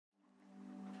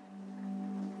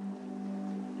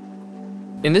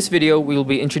In this video, we will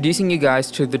be introducing you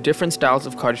guys to the different styles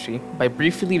of cardistry by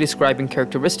briefly describing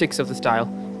characteristics of the style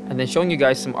and then showing you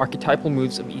guys some archetypal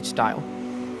moves of each style.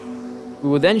 We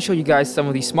will then show you guys some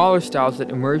of the smaller styles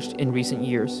that emerged in recent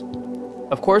years.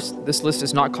 Of course, this list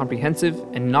is not comprehensive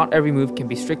and not every move can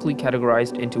be strictly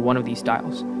categorized into one of these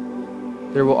styles.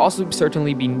 There will also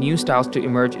certainly be new styles to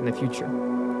emerge in the future.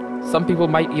 Some people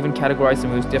might even categorize the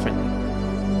moves differently.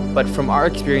 But from our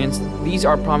experience, these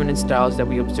are prominent styles that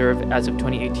we observe as of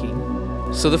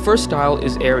 2018. So the first style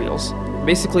is aerials.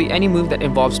 Basically, any move that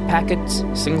involves packets,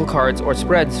 single cards, or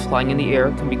spreads flying in the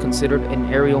air can be considered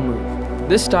an aerial move.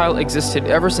 This style existed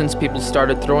ever since people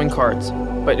started throwing cards,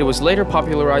 but it was later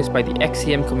popularized by the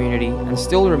XCM community and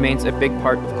still remains a big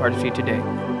part of cardistry today.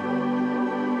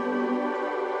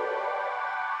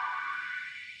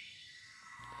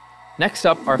 Next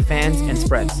up are fans and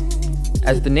spreads.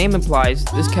 As the name implies,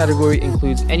 this category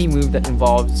includes any move that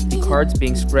involves the cards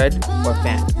being spread or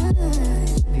fanned.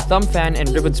 The thumb fan and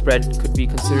ribbon spread could be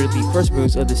considered the first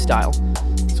moves of this style,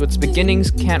 so its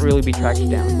beginnings can't really be tracked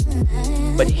down.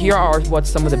 But here are what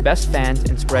some of the best fans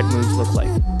and spread moves look like.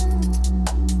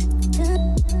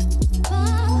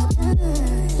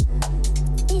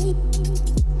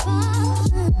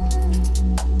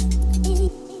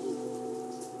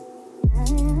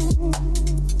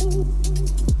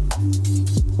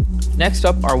 Next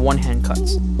up are one-hand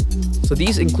cuts. So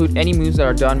these include any moves that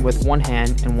are done with one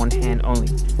hand and one hand only.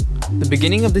 The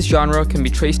beginning of this genre can be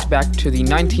traced back to the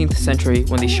 19th century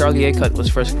when the Charlier cut was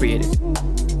first created.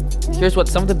 Here's what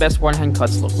some of the best one-hand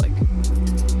cuts look like.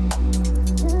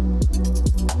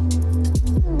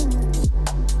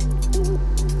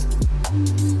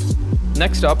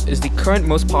 Next up is the current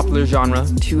most popular genre,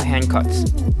 two-hand cuts.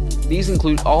 These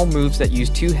include all moves that use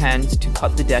two hands to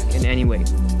cut the deck in any way,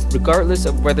 regardless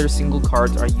of whether single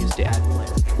cards are used to add flair.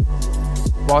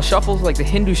 While shuffles like the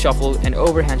Hindu shuffle and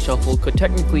overhand shuffle could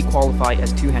technically qualify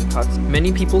as two-hand cuts,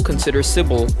 many people consider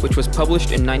Sybil, which was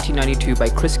published in 1992 by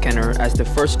Chris Kenner, as the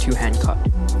first two-hand cut.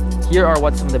 Here are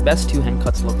what some of the best two-hand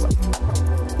cuts look like.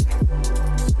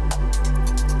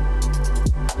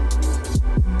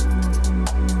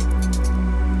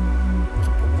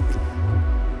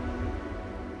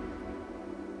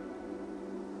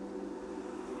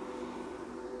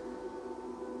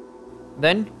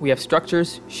 Then, we have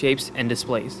structures, shapes, and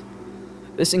displays.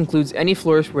 This includes any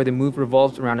flourish where the move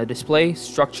revolves around a display,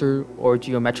 structure, or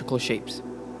geometrical shapes.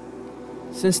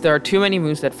 Since there are too many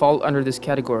moves that fall under this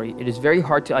category, it is very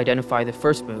hard to identify the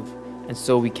first move, and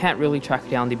so we can't really track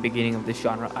down the beginning of this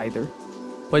genre either.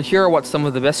 But here are what some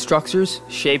of the best structures,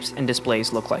 shapes, and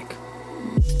displays look like.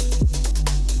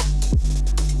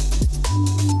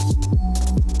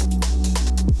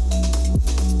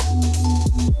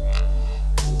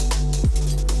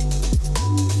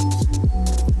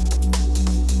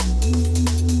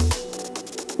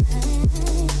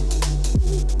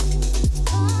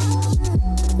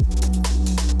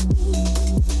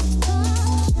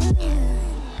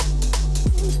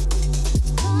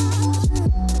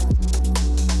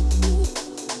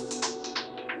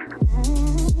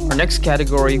 Our next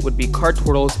category would be card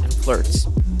twirls and flirts.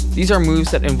 These are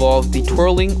moves that involve the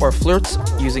twirling or flirts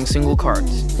using single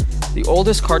cards. The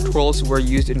oldest card twirls were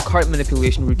used in card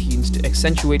manipulation routines to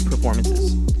accentuate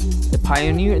performances. The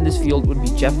pioneer in this field would be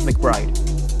Jeff McBride.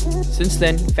 Since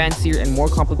then, fancier and more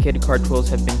complicated card twirls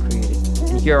have been created,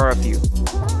 and here are a few.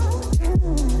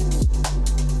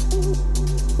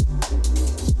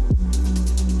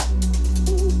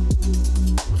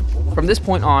 From this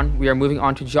point on, we are moving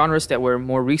on to genres that were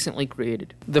more recently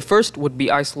created. The first would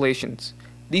be isolations.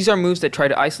 These are moves that try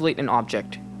to isolate an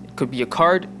object. It could be a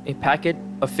card, a packet,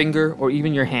 a finger, or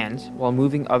even your hands, while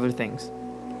moving other things.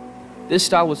 This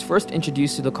style was first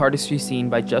introduced to the cardistry scene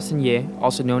by Justin Ye,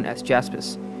 also known as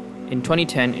Jaspis, in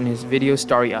 2010 in his video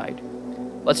Starry-Eyed.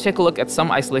 Let's take a look at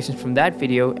some isolations from that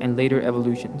video and later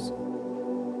evolutions.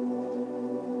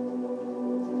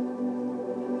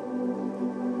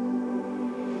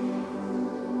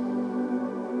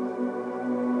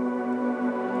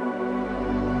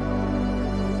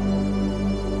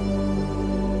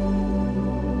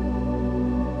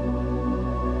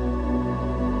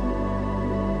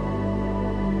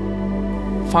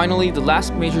 Finally, the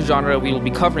last major genre we will be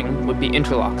covering would be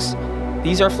interlocks.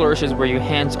 These are flourishes where your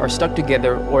hands are stuck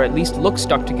together or at least look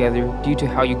stuck together due to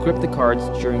how you grip the cards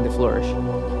during the flourish.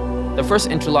 The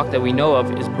first interlock that we know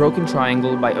of is Broken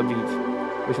Triangle by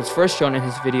Aviv, which was first shown in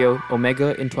his video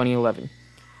Omega in 2011.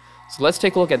 So let's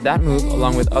take a look at that move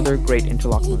along with other great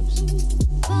interlock moves.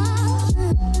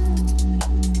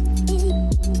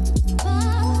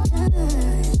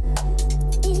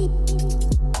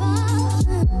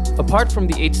 Apart from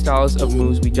the 8 styles of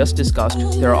moves we just discussed,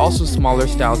 there are also smaller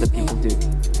styles that people do.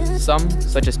 Some,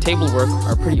 such as table work,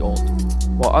 are pretty old,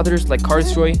 while others like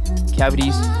cardistry,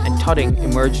 cavities, and tutting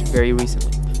emerged very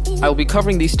recently. I will be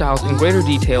covering these styles in greater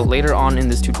detail later on in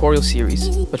this tutorial series,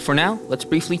 but for now, let's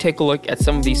briefly take a look at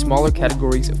some of these smaller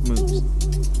categories of moves.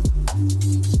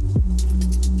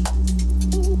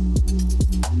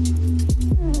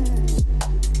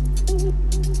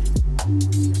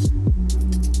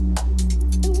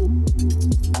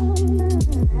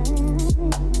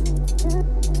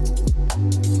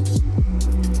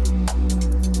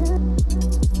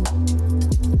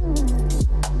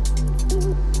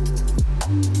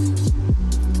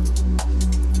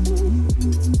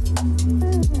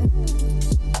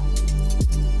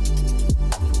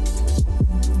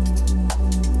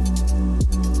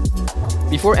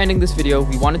 Before ending this video,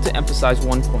 we wanted to emphasize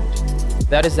one point.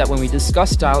 That is that when we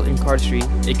discuss style in cardistry,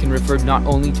 it can refer not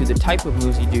only to the type of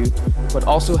moves you do, but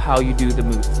also how you do the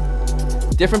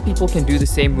move. Different people can do the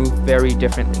same move very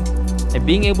differently, and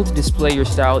being able to display your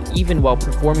style even while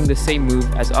performing the same move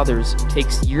as others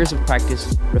takes years of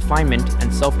practice, refinement,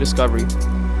 and self-discovery.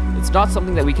 It's not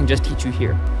something that we can just teach you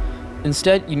here.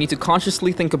 Instead, you need to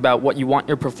consciously think about what you want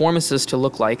your performances to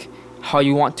look like, how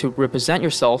you want to represent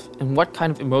yourself, and what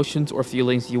kind of emotions or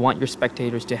feelings you want your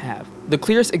spectators to have. The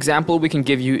clearest example we can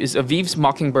give you is Aviv's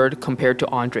Mockingbird compared to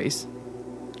Andrei's.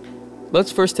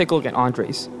 Let's first take a look at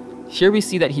Andrei's. Here we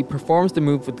see that he performs the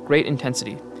move with great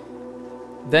intensity.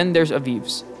 Then there's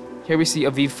Aviv's. Here we see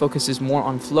Aviv focuses more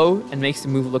on flow and makes the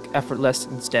move look effortless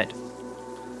instead.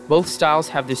 Both styles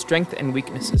have their strengths and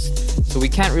weaknesses, so we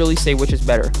can't really say which is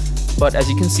better. But as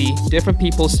you can see, different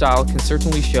people's style can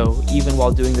certainly show even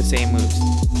while doing the same moves.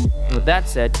 And with that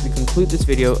said, we conclude this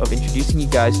video of introducing you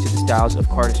guys to the styles of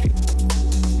cardistry.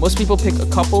 Most people pick a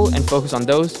couple and focus on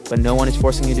those, but no one is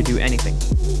forcing you to do anything.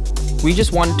 We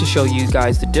just wanted to show you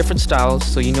guys the different styles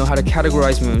so you know how to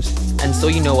categorize moves, and so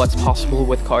you know what's possible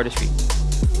with cardistry.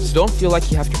 So don't feel like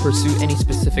you have to pursue any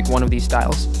specific one of these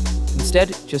styles.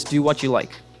 Instead, just do what you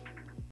like.